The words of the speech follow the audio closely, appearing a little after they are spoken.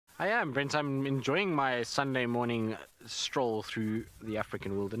I am, Brent. I'm enjoying my Sunday morning stroll through the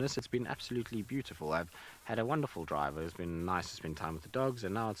African wilderness. It's been absolutely beautiful. I've had a wonderful drive. It's been nice to spend time with the dogs,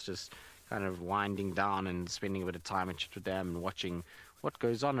 and now it's just kind of winding down and spending a bit of time at Chitwa Dam and watching what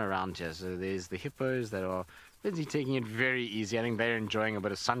goes on around here. So there's the hippos that are busy taking it very easy. I think they're enjoying a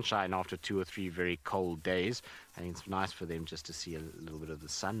bit of sunshine after 2 or 3 very cold days. I think it's nice for them just to see a little bit of the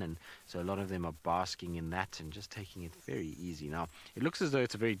sun, and so a lot of them are basking in that and just taking it very easy. Now, it looks as though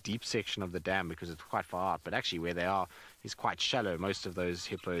it's a very deep section of the dam because it's quite far out, but actually where they are is quite shallow. Most of those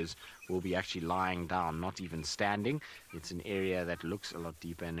hippos will be actually lying down, not even standing. It's an area that looks a lot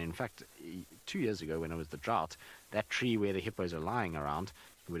deeper, and in fact, 2 years ago when it was the drought, that tree where the hippos are lying around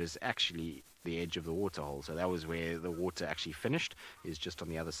was actually the edge of the water hole. So that was where the water actually finished, is just on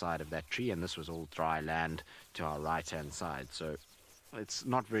the other side of that tree, and this was all dry land to our right hand side. So it's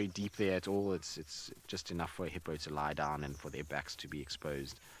not very deep there at all. It's just enough for a hippo to lie down and for their backs to be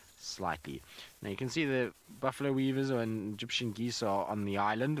exposed slightly. Now you can see the buffalo weavers and Egyptian geese are on the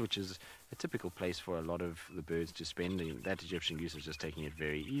island, which is a typical place for a lot of the birds to spend. That Egyptian goose is just taking it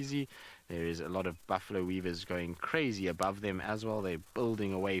very easy. There is a lot of buffalo weavers going crazy above them as well. They're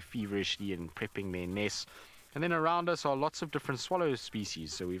building away feverishly and prepping their nests. And then around us are lots of different swallow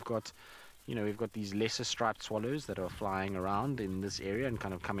species. So we've got these lesser striped swallows that are flying around in this area and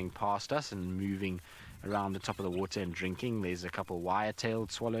kind of coming past us and moving around the top of the water and drinking. There's a couple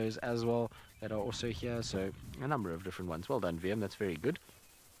wire-tailed swallows as well that are also here. So a number of different ones. Well done, VM. That's very good.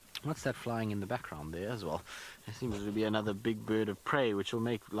 What's that flying in the background there as well? There seems to be another big bird of prey, which will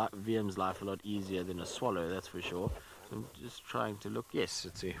make VM's life a lot easier than a swallow, that's for sure. So I'm just trying to look. Yes,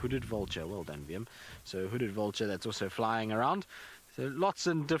 it's a hooded vulture. Well done, VM. So a hooded vulture that's also flying around. So lots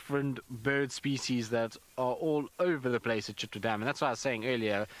of different bird species that are all over the place at Chitwa Dam. And that's what I was saying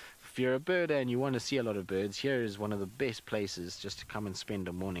earlier. If you're a birder and you want to see a lot of birds, here is one of the best places just to come and spend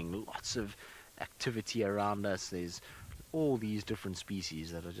a morning. Lots of activity around us. There's all these different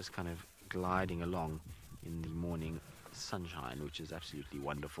species that are just kind of gliding along in the morning sunshine, which is absolutely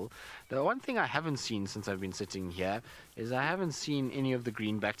wonderful. The one thing I haven't seen since I've been sitting here is I haven't seen any of the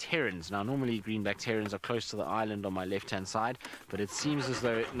green-backed herons. Now normally green-backed herons are close to the island on my left-hand side, but it seems as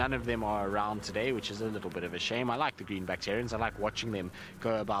though none of them are around today, which is a little bit of a shame. I like the green-backed herons. I like watching them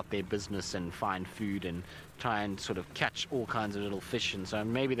go about their business and find food and try and sort of catch all kinds of little fish, and so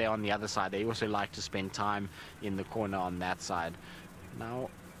maybe they're on the other side. They also like to spend time in the corner on that side. Now,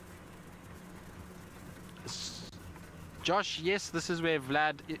 Josh, yes, this is where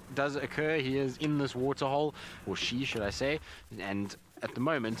Vlad does occur. He is in this waterhole, or she, should I say, and at the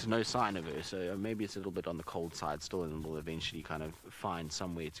moment, no sign of her. So maybe it's a little bit on the cold side still, and we'll eventually kind of find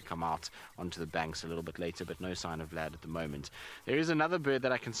somewhere to come out onto the banks a little bit later, but no sign of Vlad at the moment. There is another bird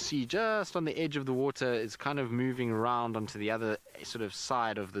that I can see just on the edge of the water. It's kind of moving around onto the other sort of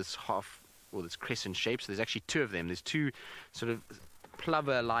side of this half, or this crescent shape. So there's actually 2 of them. There's 2 sort of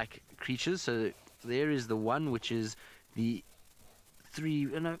plover-like creatures. So there is the one, which is the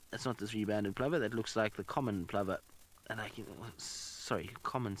no, that's not the 3-banded plover. That looks like the common plover, and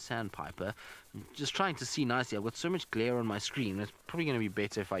common sandpiper. I'm just trying to see nicely. I've got so much glare on my screen. It's probably going to be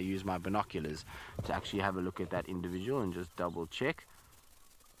better if I use my binoculars to actually have a look at that individual and just double check.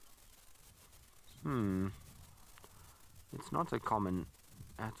 It's not a common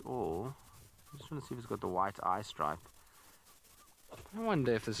at all. I just want to see if it's got the white eye stripe. I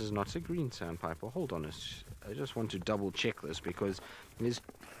wonder if this is not a green sandpiper. Hold on, I just want to double check this, because there's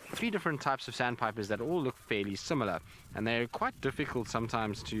 3 different types of sandpipers that all look fairly similar, and they're quite difficult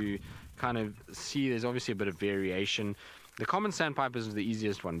sometimes to kind of see. There's obviously a bit of variation. The common sandpiper is the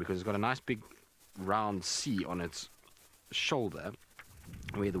easiest one because it's got a nice big round C on its shoulder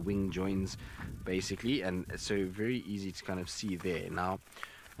where the wing joins basically, and so very easy to kind of see there. Now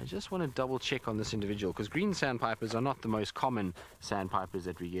I just want to double check on this individual, because green sandpipers are not the most common sandpipers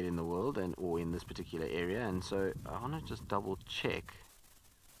that we get in the world, or in this particular area, and so I want to just double check.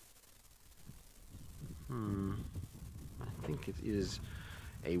 I think it is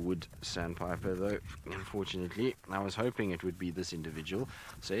a wood sandpiper, though unfortunately I was hoping it would be this individual.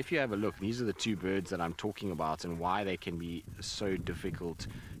 So if you have a look, these are the 2 birds that I'm talking about and why they can be so difficult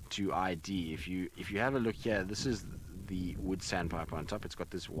to ID. If you have a look here, this is the wood sandpiper on top. It's got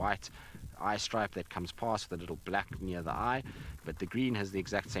this white eye stripe that comes past with a little black near the eye, but the green has the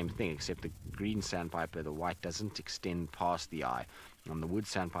exact same thing, except the green sandpiper, the white doesn't extend past the eye. On the wood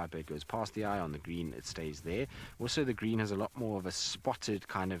sandpiper it goes past the eye, on the green it stays there. Also the green has a lot more of a spotted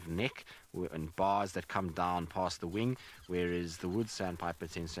kind of neck and bars that come down past the wing, whereas the wood sandpiper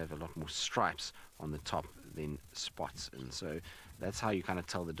tends to have a lot more stripes on the top than spots. And so that's how you kind of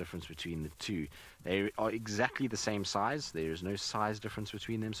tell the difference between the two. They are exactly the same size. There is no size difference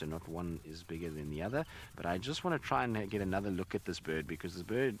between them, so not one is bigger than the other. But I just want to try and get another look at this bird, because this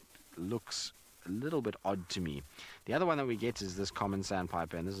bird looks a little bit odd to me. The other one that we get is this common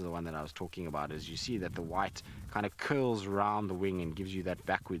sandpiper, and this is the one that I was talking about. Is you see that the white kind of curls around the wing and gives you that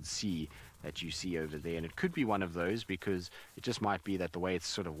backwards C that you see over there. And it could be one of those, because it just might be that the way it's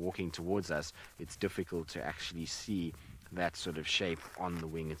sort of walking towards us, it's difficult to actually see that sort of shape on the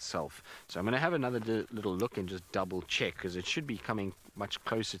wing itself. So I'm going to have another little look and just double check, because it should be coming much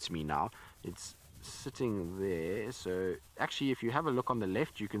closer to me now. It's sitting there. So actually, if you have a look on the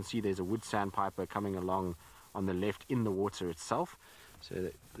left, you can see there's a wood sandpiper coming along on the left in the water itself.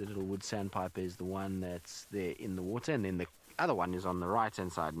 So the little wood sandpiper is the one that's there in the water, and then the other one is on the right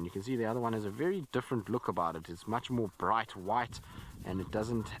hand side, and you can see the other one has a very different look about it. It's much more bright white, and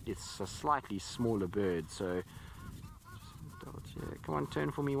it's a slightly smaller bird. So just double check. Come on,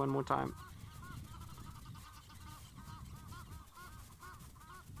 turn for me one more time.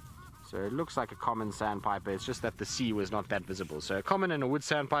 So it looks like a common sandpiper, it's just that the sea was not that visible. So a common and a wood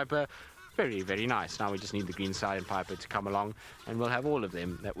sandpiper, very, very nice. Now we just need the green sandpiper to come along, and we'll have all of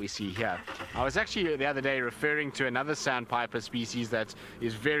them that we see here. I was actually the other day referring to another sandpiper species that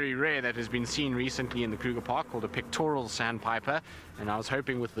is very rare, that has been seen recently in the Kruger Park, called a pictorial sandpiper. And I was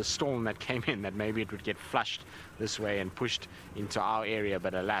hoping with the storm that came in that maybe it would get flushed this way and pushed into our area,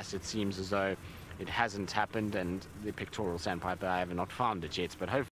 but alas, it seems as though it hasn't happened, and the pictorial sandpiper, I have not found it yet, but hopefully